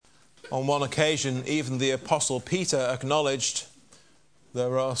On one occasion, even the Apostle Peter acknowledged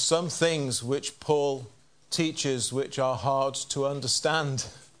there are some things which Paul teaches which are hard to understand.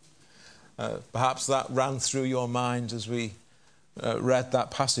 Perhaps that ran through your mind as we read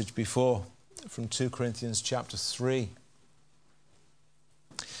that passage before from 2 Corinthians chapter 3.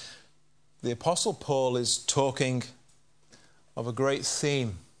 The Apostle Paul is talking of a great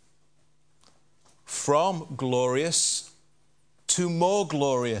theme. From glorious to more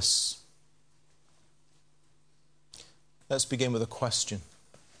glorious. Let's begin with a question.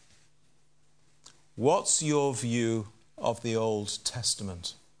 What's your view of the Old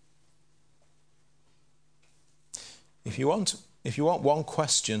Testament? If you want one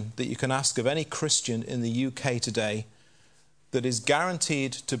question that you can ask of any Christian in the UK today that is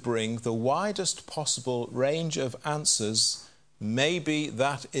guaranteed to bring the widest possible range of answers, maybe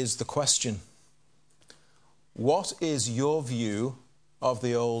that is the question. What is your view of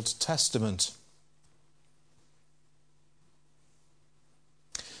the Old Testament?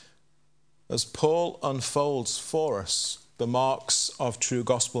 As Paul unfolds for us the marks of true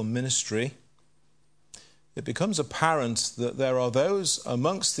gospel ministry, it becomes apparent that there are those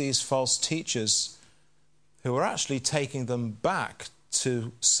amongst these false teachers who are actually taking them back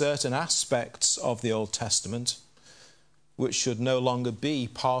to certain aspects of the Old Testament which should no longer be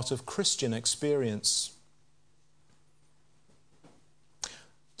part of Christian experience.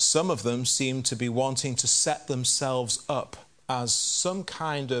 Some of them seem to be wanting to set themselves up as some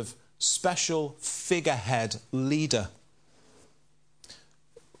kind of special figurehead leader,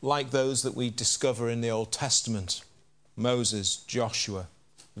 like those that we discover in the Old Testament: Moses, Joshua,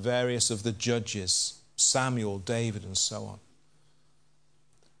 various of the judges, Samuel, David, and so on.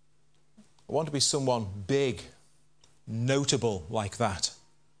 I want to be someone big, notable like that.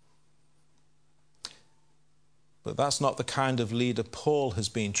 But that's not the kind of leader Paul has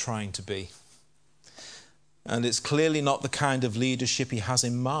been trying to be. And it's clearly not the kind of leadership he has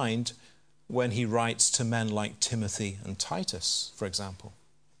in mind when he writes to men like Timothy and Titus, for example.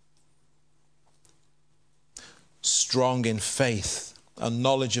 Strong in faith and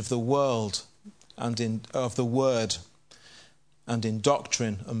knowledge of the world and of the word, and in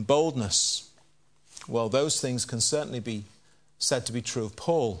doctrine and boldness. Well, those things can certainly be said to be true of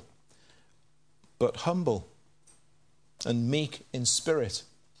Paul, but humble and meek in spirit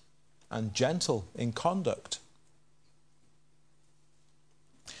and gentle in conduct.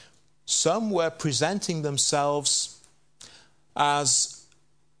 Some were presenting themselves as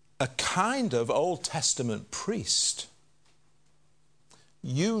a kind of Old Testament priest.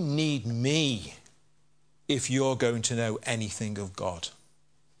 You need me if you're going to know anything of God.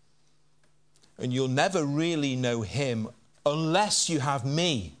 And you'll never really know him unless you have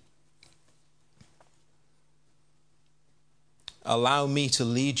me. Allow me to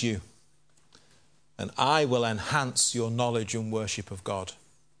lead you, and I will enhance your knowledge and worship of God.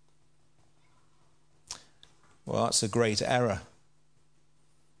 Well, that's a great error.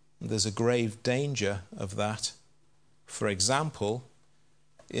 There's a grave danger of that. For example,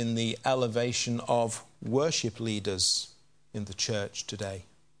 in the elevation of worship leaders in the church today.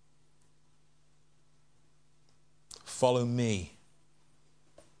 Follow me.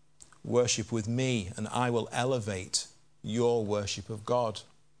 Worship with me, and I will elevate your worship of God.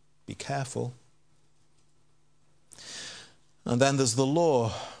 Be careful. And then there's the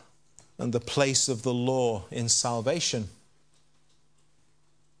law and the place of the law in salvation.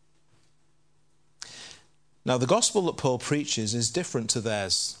 Now, the gospel that Paul preaches is different to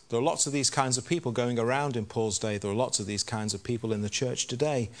theirs. There are lots of these kinds of people going around in Paul's day. There are lots of these kinds of people in the church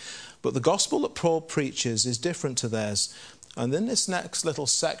today. But the gospel that Paul preaches is different to theirs. And in this next little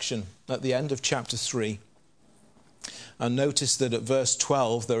section at the end of chapter 3, and notice that at verse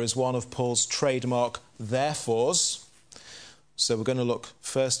 12 there is one of Paul's trademark therefores. So we're going to look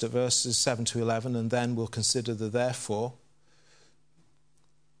first at verses 7 to 11, and then we'll consider the therefore.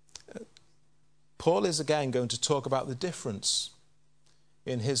 Paul is again going to talk about the difference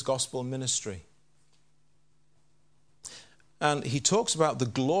in his gospel ministry. And he talks about the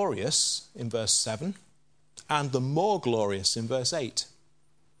glorious in verse 7 and the more glorious in verse 8.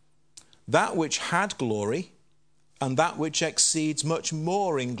 That which had glory and that which exceeds much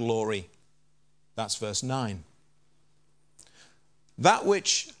more in glory. That's verse 9. That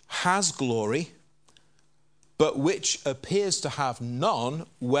which has glory, but which appears to have none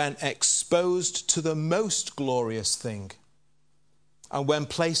when exposed to the most glorious thing, and when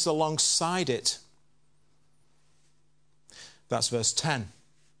placed alongside it. That's verse 10.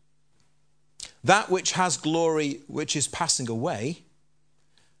 That which has glory, which is passing away,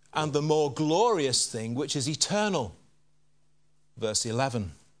 and the more glorious thing, which is eternal. Verse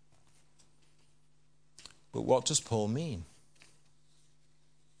 11. But what does Paul mean?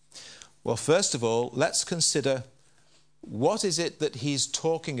 Well, first of all, let's consider what is it that he's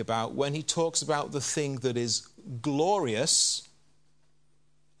talking about when he talks about the thing that is glorious.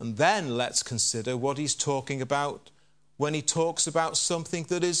 And then let's consider what he's talking about when he talks about something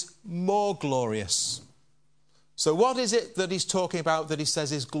that is more glorious. So what is it that he's talking about that he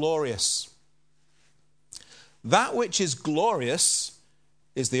says is glorious? That which is glorious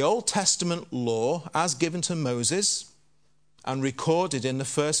is the Old Testament law as given to Moses and recorded in the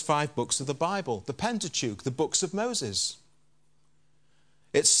first 5 books of the Bible, the Pentateuch, the books of Moses.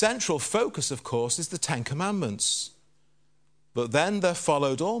 Its central focus, of course, is the 10 Commandments. But then there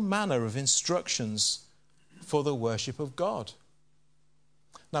followed all manner of instructions for the worship of God.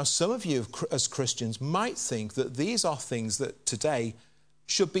 Now, some of you as Christians might think that these are things that today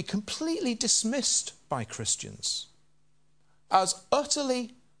should be completely dismissed by Christians as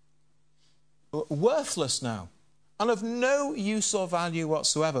utterly worthless now and of no use or value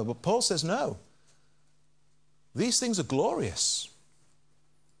whatsoever. But Paul says no. These things are glorious.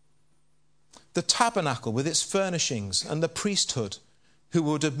 The tabernacle with its furnishings and the priesthood who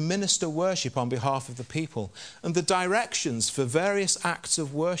would administer worship on behalf of the people, and the directions for various acts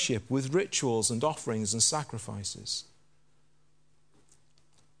of worship with rituals and offerings and sacrifices.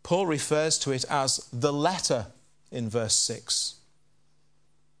 Paul refers to it as the letter in verse 6.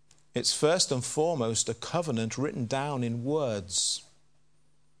 It's first and foremost a covenant written down in words.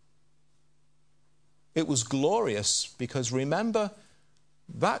 It was glorious because, remember,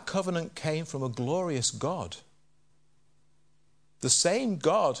 that covenant came from a glorious God. The same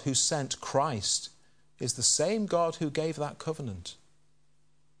God who sent Christ is the same God who gave that covenant.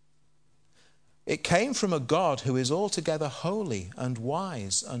 It came from a God who is altogether holy and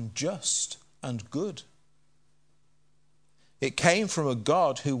wise and just and good. It came from a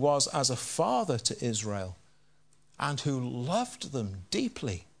God who was as a father to Israel and who loved them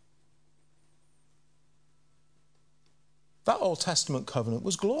deeply. That Old Testament covenant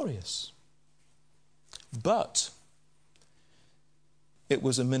was glorious. But it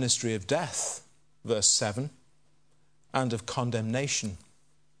was a ministry of death, verse 7, and of condemnation,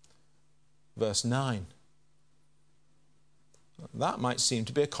 verse 9. That might seem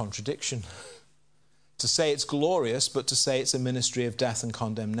to be a contradiction. To say it's glorious, but to say it's a ministry of death and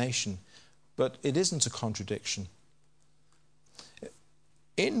condemnation. But it isn't a contradiction.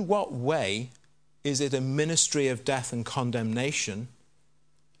 In what way is it a ministry of death and condemnation?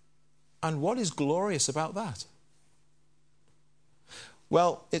 And what is glorious about that?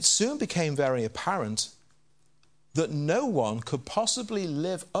 Well, it soon became very apparent that no one could possibly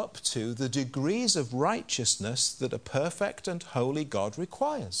live up to the degrees of righteousness that a perfect and holy God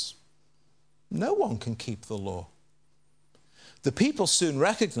requires. No one can keep the law. The people soon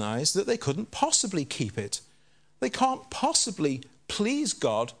recognized that they couldn't possibly keep it. They can't possibly please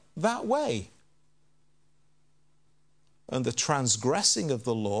God that way. And the transgressing of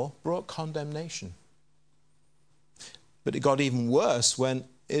the law brought condemnation. But it got even worse when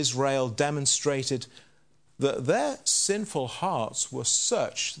Israel demonstrated that their sinful hearts were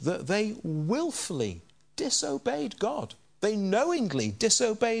such that they willfully disobeyed God. They knowingly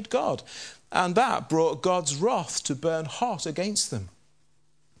disobeyed God. And that brought God's wrath to burn hot against them.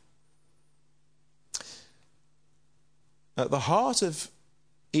 At the heart of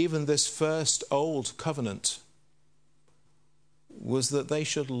even this first old covenant was that they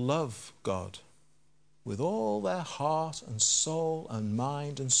should love God with all their heart and soul and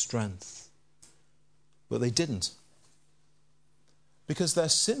mind and strength. But they didn't. Because their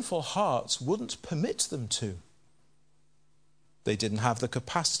sinful hearts wouldn't permit them to. They didn't have the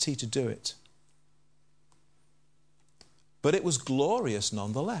capacity to do it. But it was glorious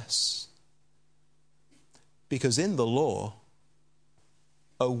nonetheless. Because in the law,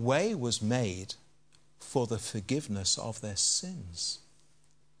 a way was made for the forgiveness of their sins.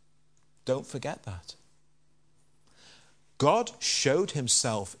 Don't forget that. God showed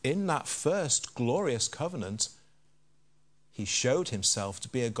himself in that first glorious covenant. He showed himself to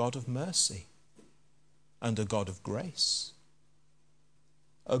be a God of mercy and a God of grace.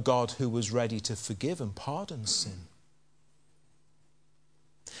 A God who was ready to forgive and pardon sin.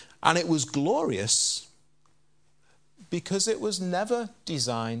 And it was glorious because it was never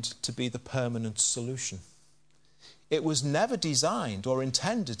designed to be the permanent solution. It was never designed or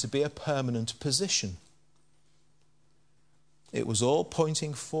intended to be a permanent position. It was all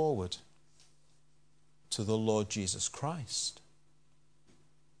pointing forward to the Lord Jesus Christ.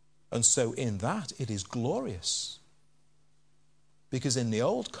 And so in that it is glorious. Because in the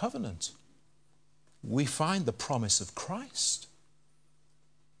Old Covenant, we find the promise of Christ.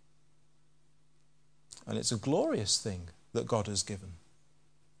 And it's a glorious thing that God has given.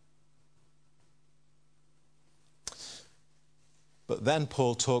 But then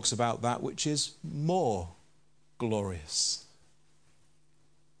Paul talks about that which is more glorious.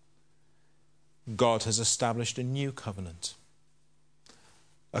 God has established a new covenant.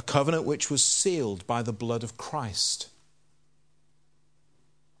 A covenant which was sealed by the blood of Christ.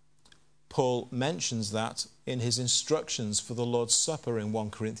 Paul mentions that in his instructions for the Lord's Supper in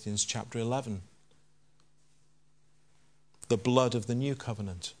 1 Corinthians chapter 11. The blood of the new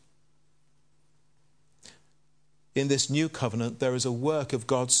covenant. In this new covenant, there is a work of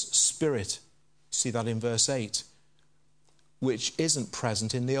God's Spirit. See that in verse 8, which isn't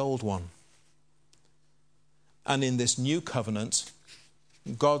present in the old one. And in this new covenant,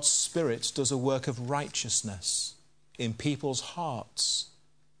 God's Spirit does a work of righteousness in people's hearts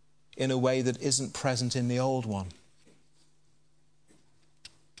in a way that isn't present in the old one.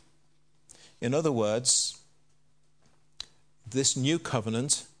 In other words, this new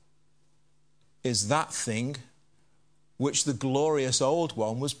covenant is that thing which the glorious old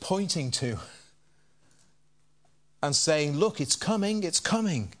one was pointing to and saying, look, it's coming, it's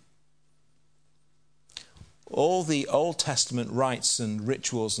coming. All the Old Testament rites and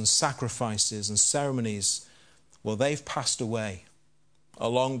rituals and sacrifices and ceremonies, well, they've passed away,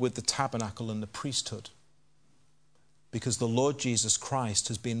 along with the tabernacle and the priesthood, because the Lord Jesus Christ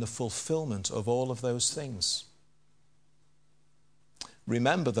has been the fulfillment of all of those things.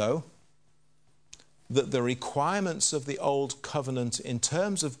 Remember, though, that the requirements of the Old Covenant in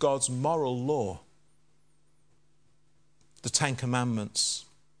terms of God's moral law, the Ten Commandments,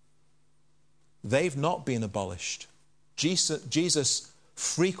 they've not been abolished. Jesus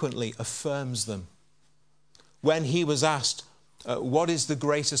frequently affirms them. When he was asked, what is the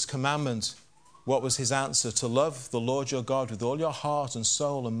greatest commandment? What was his answer? To love the Lord your God with all your heart and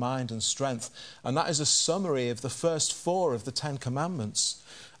soul and mind and strength. And that is a summary of the first 4 of the 10 Commandments.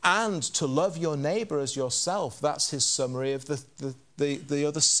 And to love your neighbour as yourself, that's his summary of the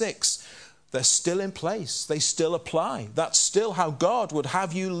other 6. They're still in place. They still apply. That's still how God would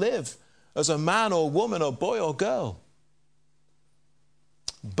have you live as a man or woman or boy or girl.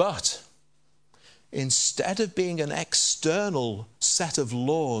 But instead of being an external set of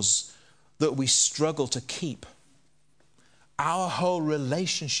laws that we struggle to keep, our whole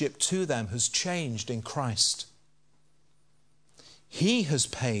relationship to them has changed in Christ. He has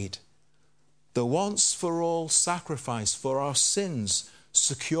paid the once-for-all sacrifice for our sins,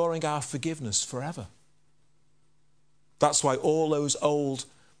 securing our forgiveness forever. That's why all those old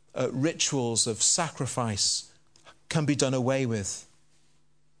rituals of sacrifice can be done away with.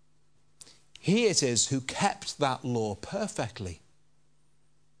 He it is who kept that law perfectly.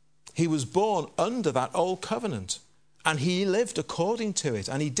 He was born under that old covenant, and he lived according to it,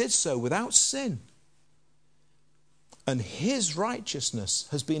 and he did so without sin. And his righteousness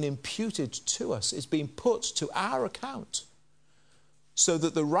has been imputed to us. It's been put to our account, so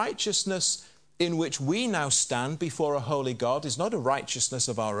that the righteousness in which we now stand before a holy God is not a righteousness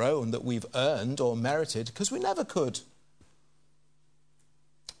of our own that we've earned or merited, because we never could.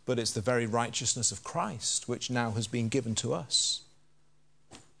 But it's the very righteousness of Christ which now has been given to us.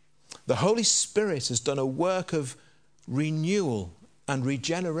 The Holy Spirit has done a work of renewal and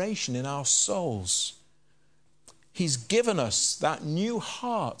regeneration in our souls. He's given us that new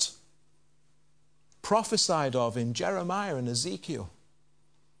heart prophesied of in Jeremiah and Ezekiel.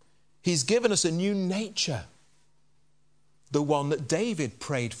 He's given us a new nature, the one that David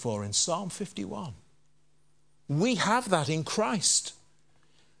prayed for in Psalm 51. We have that in Christ.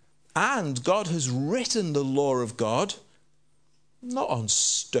 And God has written the law of God, not on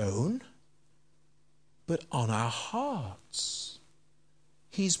stone, but on our hearts.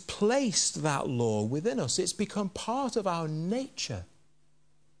 He's placed that law within us. It's become part of our nature.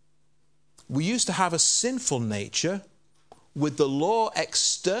 We used to have a sinful nature with the law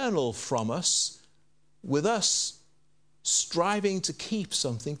external from us, with us striving to keep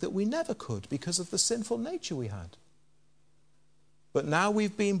something that we never could because of the sinful nature we had. But now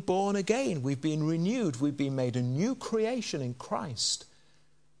we've been born again, we've been renewed, we've been made a new creation in Christ.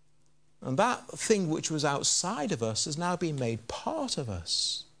 And that thing which was outside of us has now been made part of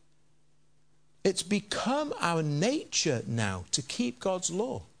us. It's become our nature now to keep God's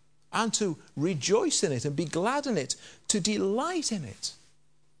law and to rejoice in it and be glad in it, to delight in it.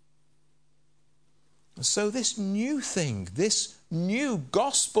 And so this new thing, this new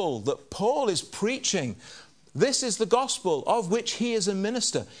gospel that Paul is preaching, this is the gospel of which he is a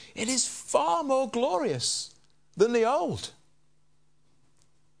minister. It is far more glorious than the old.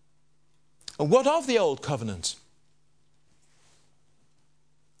 And what of the old covenant?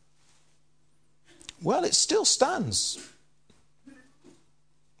 Well, it still stands.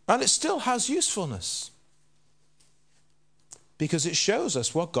 And it still has usefulness. Because it shows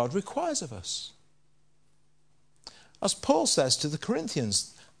us what God requires of us. As Paul says to the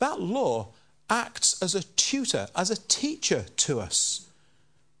Corinthians, that law acts as a tutor, as a teacher to us,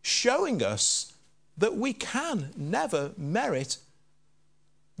 showing us that we can never merit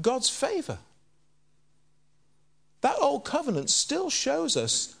God's favour. That old covenant still shows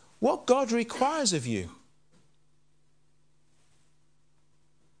us what God requires of you.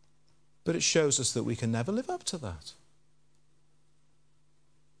 But it shows us that we can never live up to that.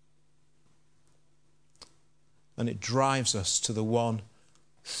 And it drives us to the one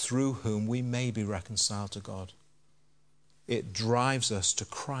through whom we may be reconciled to God. It drives us to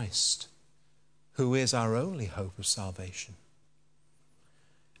Christ, who is our only hope of salvation.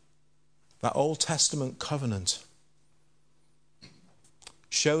 That Old Testament covenant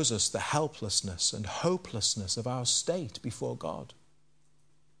shows us the helplessness and hopelessness of our state before God.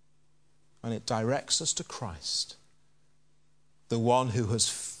 And it directs us to Christ, the one who has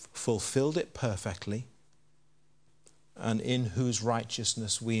fulfilled it perfectly, and in whose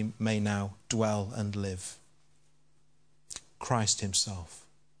righteousness we may now dwell and live. Christ himself.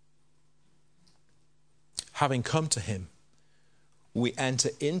 Having come to him, we enter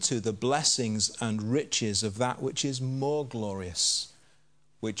into the blessings and riches of that which is more glorious,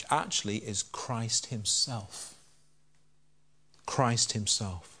 which actually is Christ himself. Christ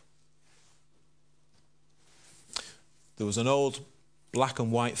himself. There was an old black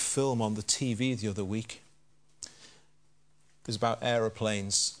and white film on the TV the other week. It was about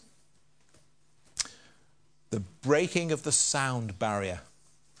aeroplanes. The breaking of the sound barrier.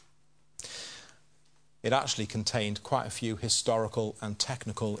 It actually contained quite a few historical and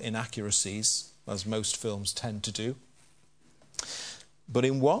technical inaccuracies, as most films tend to do. But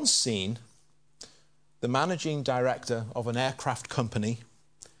in one scene, the managing director of an aircraft company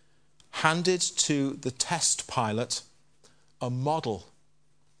handed to the test pilot a model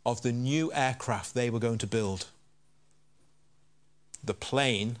of the new aircraft they were going to build. The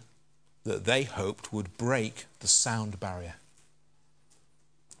plane that they hoped would break the sound barrier.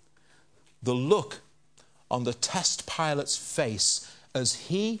 The look on the test pilot's face as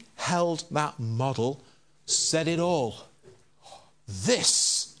he held that model said it all.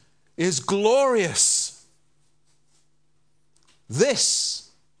 This is glorious. This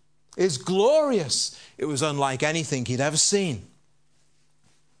is glorious. It was unlike anything he'd ever seen.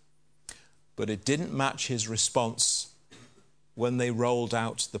 But it didn't match his response when they rolled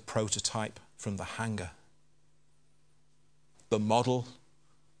out the prototype from the hangar. The model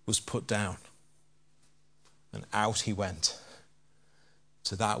was put down, and out he went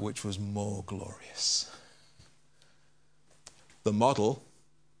to that which was more glorious. The model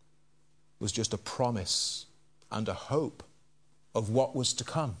was just a promise and a hope of what was to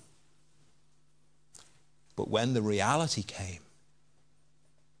come. But when the reality came,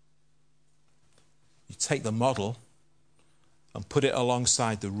 you take the model and put it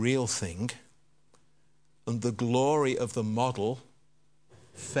alongside the real thing, and the glory of the model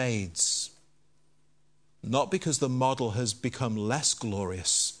fades. Not because the model has become less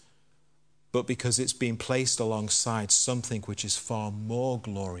glorious, but because it's been placed alongside something which is far more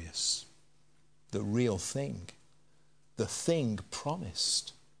glorious. The real thing. The thing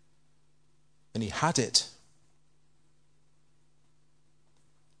promised. And he had it.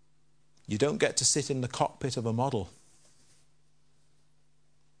 You don't get to sit in the cockpit of a model,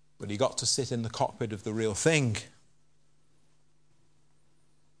 but he got to sit in the cockpit of the real thing.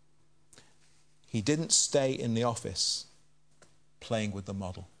 He didn't stay in the office playing with the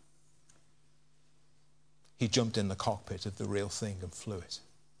model. He jumped in the cockpit of the real thing and flew it.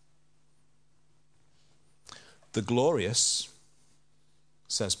 The glorious,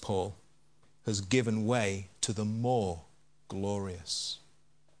 says Paul, has given way to the more glorious.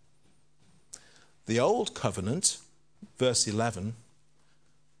 The old covenant, verse 11,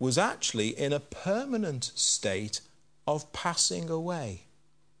 was actually in a permanent state of passing away.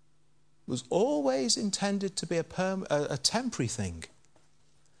 It was always intended to be a temporary thing.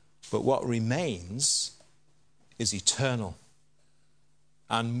 But what remains is eternal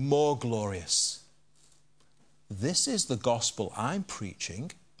and more glorious. This is the gospel I'm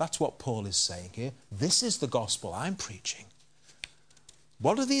preaching. That's what Paul is saying here. This is the gospel I'm preaching.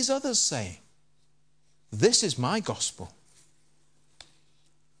 What are these others saying? This is my gospel.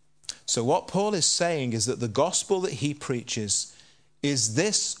 So what Paul is saying is that the gospel that he preaches is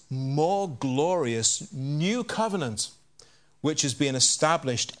this more glorious new covenant which has been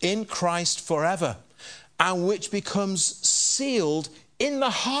established in Christ forever and which becomes sealed in the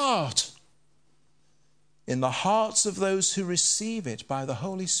heart in the hearts of those who receive it by the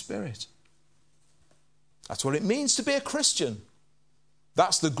Holy Spirit. That's what it means to be a Christian.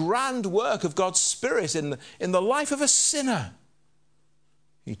 That's the grand work of God's Spirit in the life of a sinner.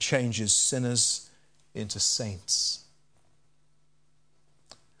 He changes sinners into saints.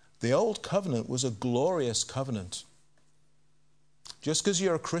 The old covenant was a glorious covenant. Just because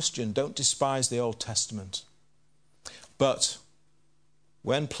you're a Christian, don't despise the Old Testament. But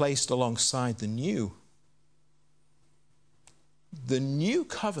when placed alongside the new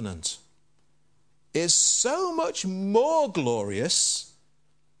covenant is so much more glorious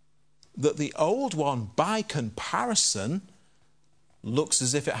that the old one, by comparison, looks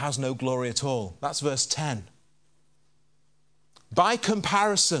as if it has no glory at all. That's verse 10. By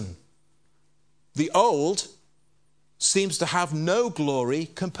comparison, the old seems to have no glory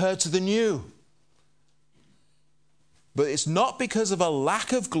compared to the new. But it's not because of a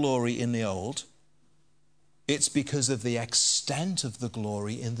lack of glory in the old. It's because of the extent of the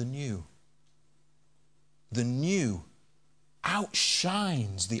glory in the new. The new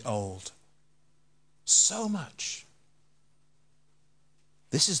outshines the old so much.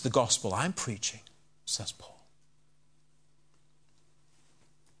 This is the gospel I'm preaching, says Paul.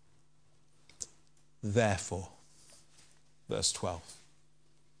 Therefore, verse 12.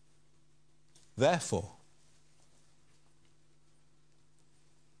 Therefore,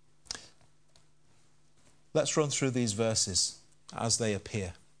 let's run through these verses as they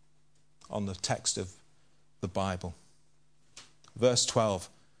appear on the text of the Bible. Verse 12.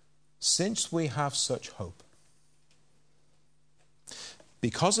 Since we have such hope,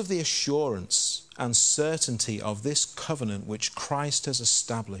 because of the assurance and certainty of this covenant which Christ has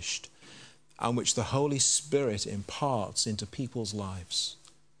established and which the Holy Spirit imparts into people's lives,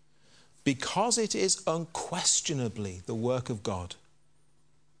 because it is unquestionably the work of God,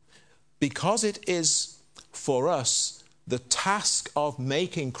 because it is for us the task of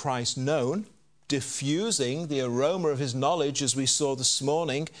making Christ known, diffusing the aroma of his knowledge as we saw this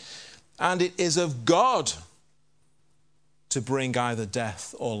morning, and it is of God to bring either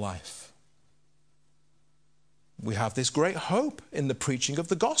death or life. We have this great hope in the preaching of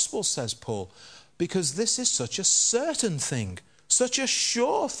the gospel, says Paul, because this is such a certain thing, such a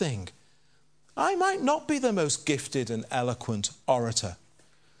sure thing. I might not be the most gifted and eloquent orator.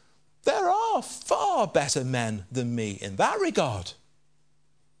 There are far better men than me in that regard.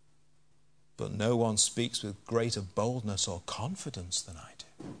 But no one speaks with greater boldness or confidence than I do.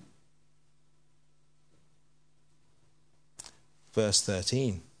 Verse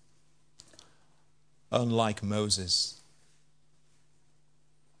 13. Unlike Moses.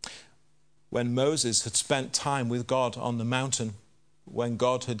 When Moses had spent time with God on the mountain, when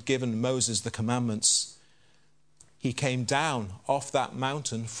God had given Moses the commandments, he came down off that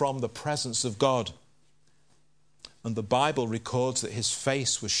mountain from the presence of God. And the Bible records that his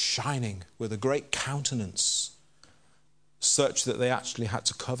face was shining with a great countenance, such that they actually had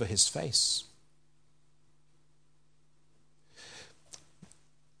to cover his face.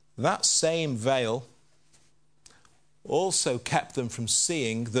 That same veil also kept them from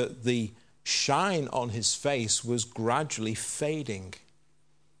seeing that the shine on his face was gradually fading,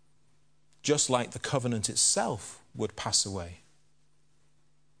 just like the covenant itself would pass away.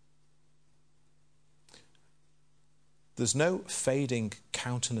 There's no fading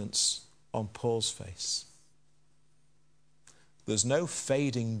countenance on Paul's face. There's no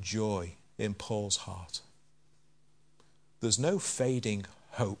fading joy in Paul's heart. There's no fading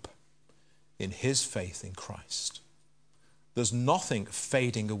hope in his faith in Christ. There's nothing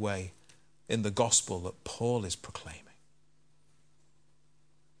fading away in the gospel that Paul is proclaiming.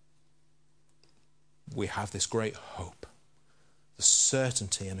 We have this great hope, the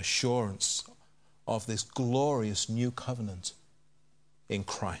certainty and assurance of this glorious new covenant in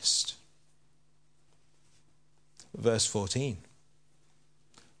Christ. Verse 14.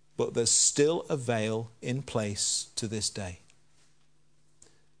 But there's still a veil in place to this day.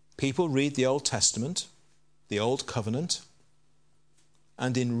 People read the Old Testament, the Old Covenant,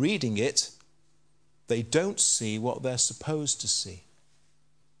 and in reading it, they don't see what they're supposed to see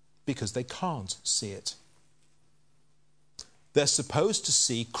because they can't see it. They're supposed to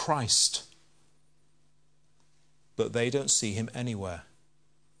see Christ, but they don't see him anywhere.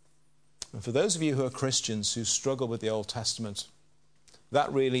 And for those of you who are Christians who struggle with the Old Testament,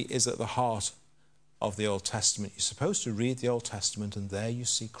 that really is at the heart of the Old Testament. You're supposed to read the Old Testament and there you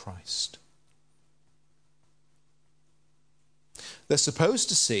see Christ. They're supposed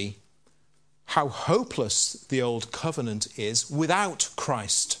to see how hopeless the Old Covenant is without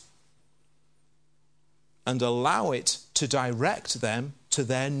Christ and allow it to direct them to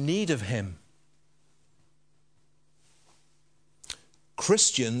their need of him.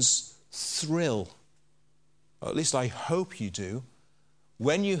 Christians thrill, or at least I hope you do,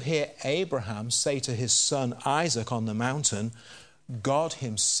 when you hear Abraham say to his son Isaac on the mountain, God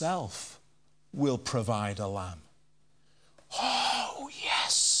himself will provide a lamb. Oh,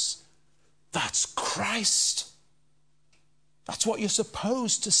 yes, that's Christ. That's what you're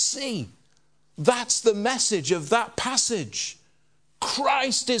supposed to see. That's the message of that passage.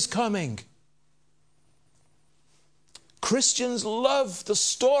 Christ is coming. Christians love the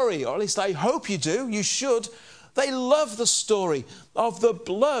story, or at least I hope you do. You should. They love the story of the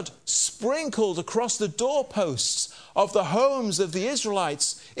blood sprinkled across the doorposts of the homes of the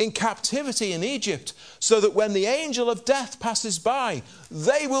Israelites in captivity in Egypt, so that when the angel of death passes by,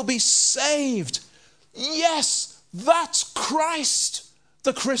 they will be saved. Yes, that's Christ,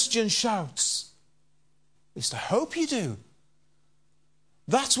 the Christian shouts. At least I hope you do.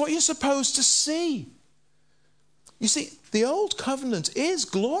 That's what you're supposed to see. You see, the old covenant is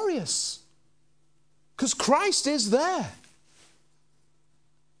glorious because Christ is there.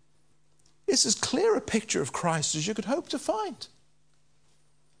 It's as clear a picture of Christ as you could hope to find.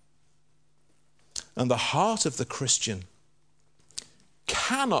 And the heart of the Christian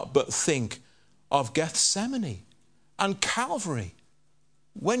cannot but think of Gethsemane and Calvary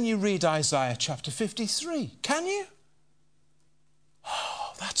when you read Isaiah chapter 53. Can you?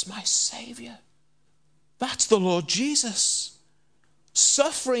 Oh, that's my Saviour. That's the Lord Jesus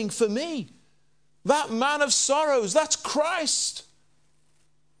suffering for me. That man of sorrows, that's Christ.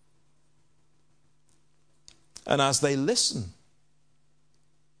 And as they listen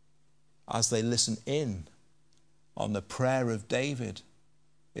in on the prayer of David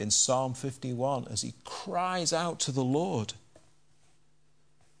in Psalm 51, as he cries out to the Lord,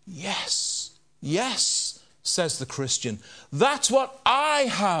 yes, yes, says the Christian, that's what I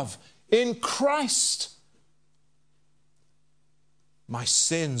have in Christ. My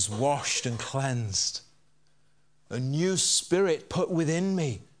sins washed and cleansed. A new spirit put within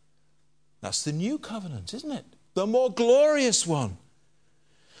me. That's the new covenant, isn't it? The more glorious one.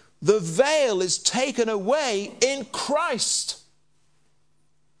 The veil is taken away in Christ.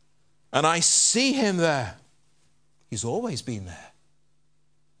 And I see him there. He's always been there.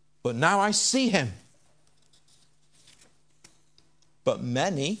 But now I see him. But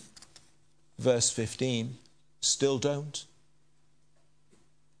many, verse 15, still don't.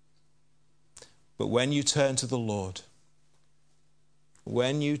 But when you turn to the Lord,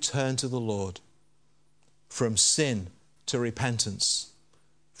 from sin to repentance,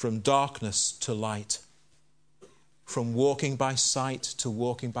 from darkness to light, from walking by sight to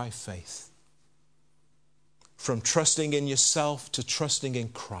walking by faith, from trusting in yourself to trusting in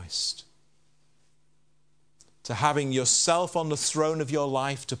Christ, to having yourself on the throne of your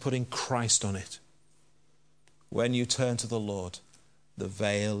life to putting Christ on it. When you turn to the Lord, the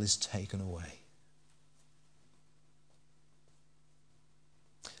veil is taken away.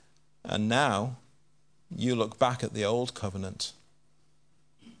 And now you look back at the old covenant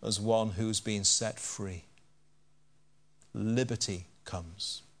as one who's been set free. Liberty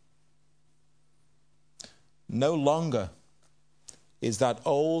comes. No longer is that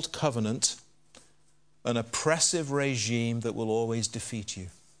old covenant an oppressive regime that will always defeat you.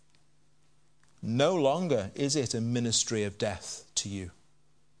 No longer is it a ministry of death to you.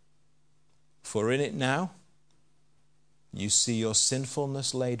 For in it now, you see your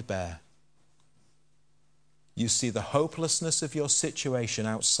sinfulness laid bare. You see the hopelessness of your situation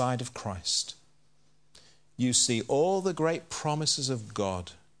outside of Christ. You see all the great promises of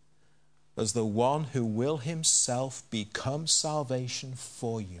God as the one who will himself become salvation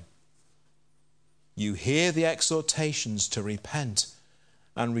for you. You hear the exhortations to repent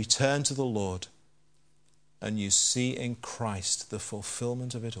and return to the Lord, and you see in Christ the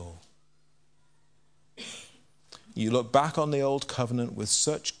fulfillment of it all. You look back on the old covenant with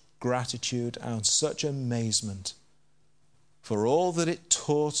such gratitude and such amazement for all that it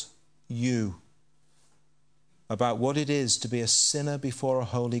taught you about what it is to be a sinner before a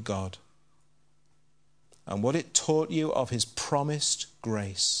holy God, and what it taught you of his promised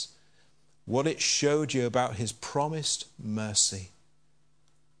grace, what it showed you about his promised mercy,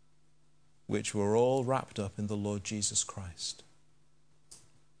 which were all wrapped up in the Lord Jesus Christ.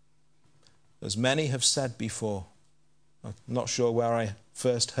 As many have said before, I'm not sure where I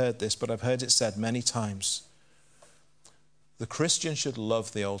first heard this, but I've heard it said many times. The Christian should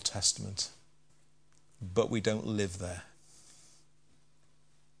love the Old Testament, but we don't live there.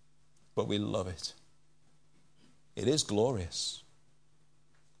 But we love it. It is glorious.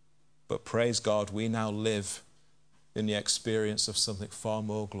 But praise God, we now live in the experience of something far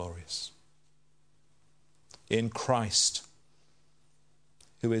more glorious. In Christ,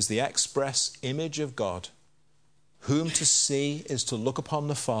 who is the express image of God, whom to see is to look upon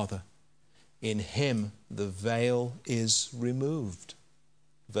the Father. In him the veil is removed.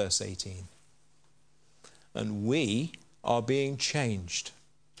 Verse 18. And we are being changed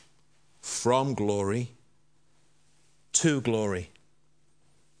from glory to glory.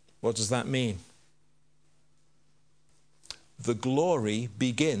 What does that mean? The glory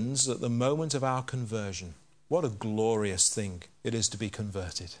begins at the moment of our conversion. What a glorious thing it is to be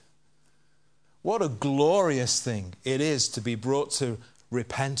converted. What a glorious thing it is to be brought to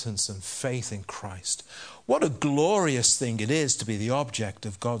repentance and faith in Christ. What a glorious thing it is to be the object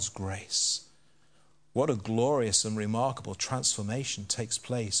of God's grace. What a glorious and remarkable transformation takes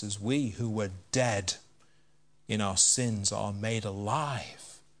place as we who were dead in our sins are made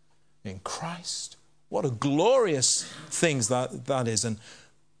alive in Christ. What a glorious thing that is. And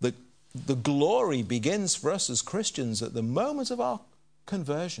the glory begins for us as Christians at the moment of our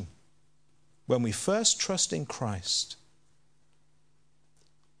conversion. When we first trust in Christ.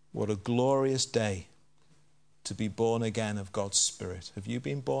 What a glorious day to be born again of God's Spirit. Have you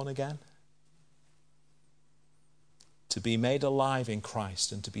been born again? To be made alive in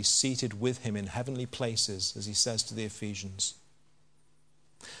Christ and to be seated with him in heavenly places, as he says to the Ephesians.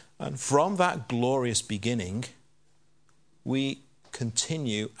 And from that glorious beginning, we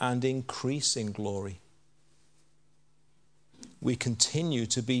continue and increase in glory. We continue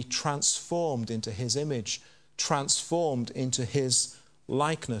to be transformed into his image, transformed into his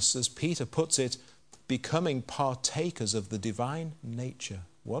likeness, as Peter puts it, becoming partakers of the divine nature.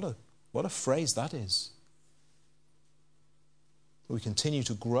 What a phrase that is. We continue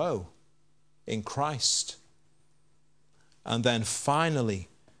to grow in Christ. And then finally,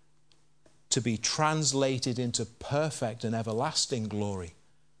 to be translated into perfect and everlasting glory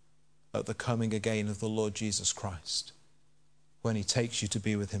at the coming again of the Lord Jesus Christ, when he takes you to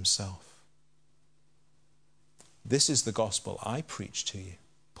be with himself. This is the gospel I preach to you,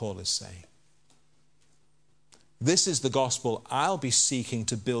 Paul is saying. This is the gospel I'll be seeking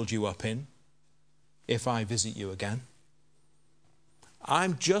to build you up in if I visit you again.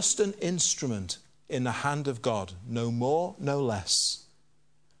 I'm just an instrument in the hand of God, no more, no less.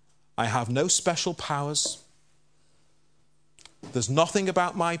 I have no special powers. There's nothing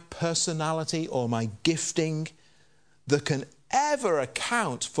about my personality or my gifting that can ever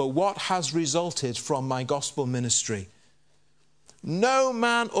account for what has resulted from my gospel ministry. No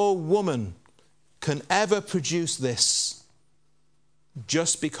man or woman can ever produce this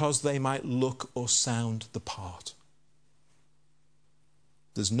just because they might look or sound the part.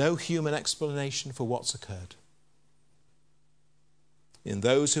 There's no human explanation for what's occurred. In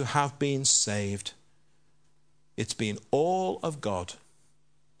those who have been saved, it's been all of God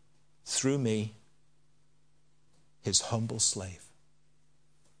through me, his humble slave.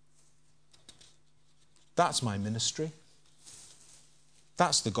 That's my ministry.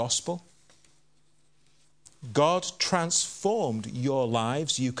 That's the gospel. God transformed your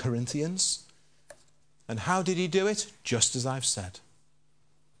lives, you Corinthians. And how did he do it? Just as I've said.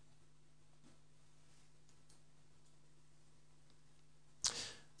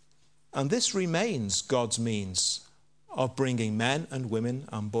 And this remains God's means of bringing men and women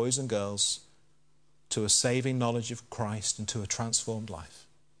and boys and girls to a saving knowledge of Christ and to a transformed life.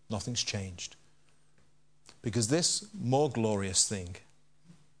 Nothing's changed. Because this more glorious thing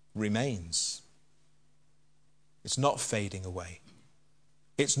remains. It's not fading away.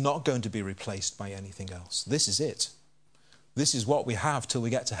 It's not going to be replaced by anything else. This is it. This is what we have till we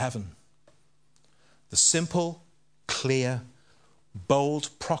get to heaven. The simple, clear, bold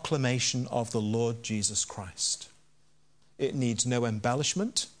proclamation of the Lord Jesus Christ. It needs no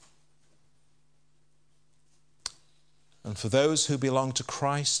embellishment. And for those who belong to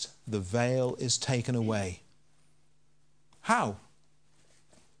Christ, the veil is taken away. How?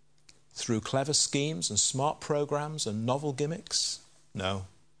 Through clever schemes and smart programs and novel gimmicks? No.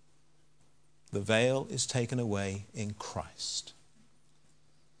 The veil is taken away in Christ.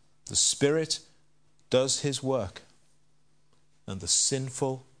 The Spirit does his work, and the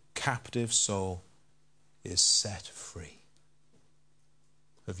sinful, captive soul is set free.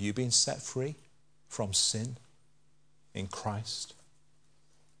 Have you been set free from sin in Christ?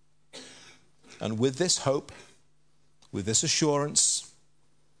 And with this hope, with this assurance,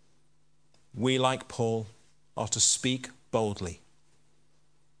 we, like Paul, are to speak boldly,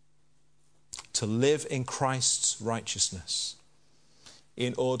 to live in Christ's righteousness,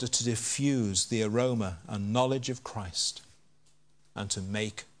 in order to diffuse the aroma and knowledge of Christ and to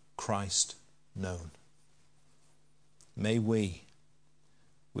make Christ known. May we,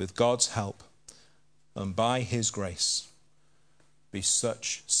 with God's help and by his grace, be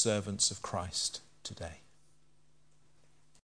such servants of Christ today.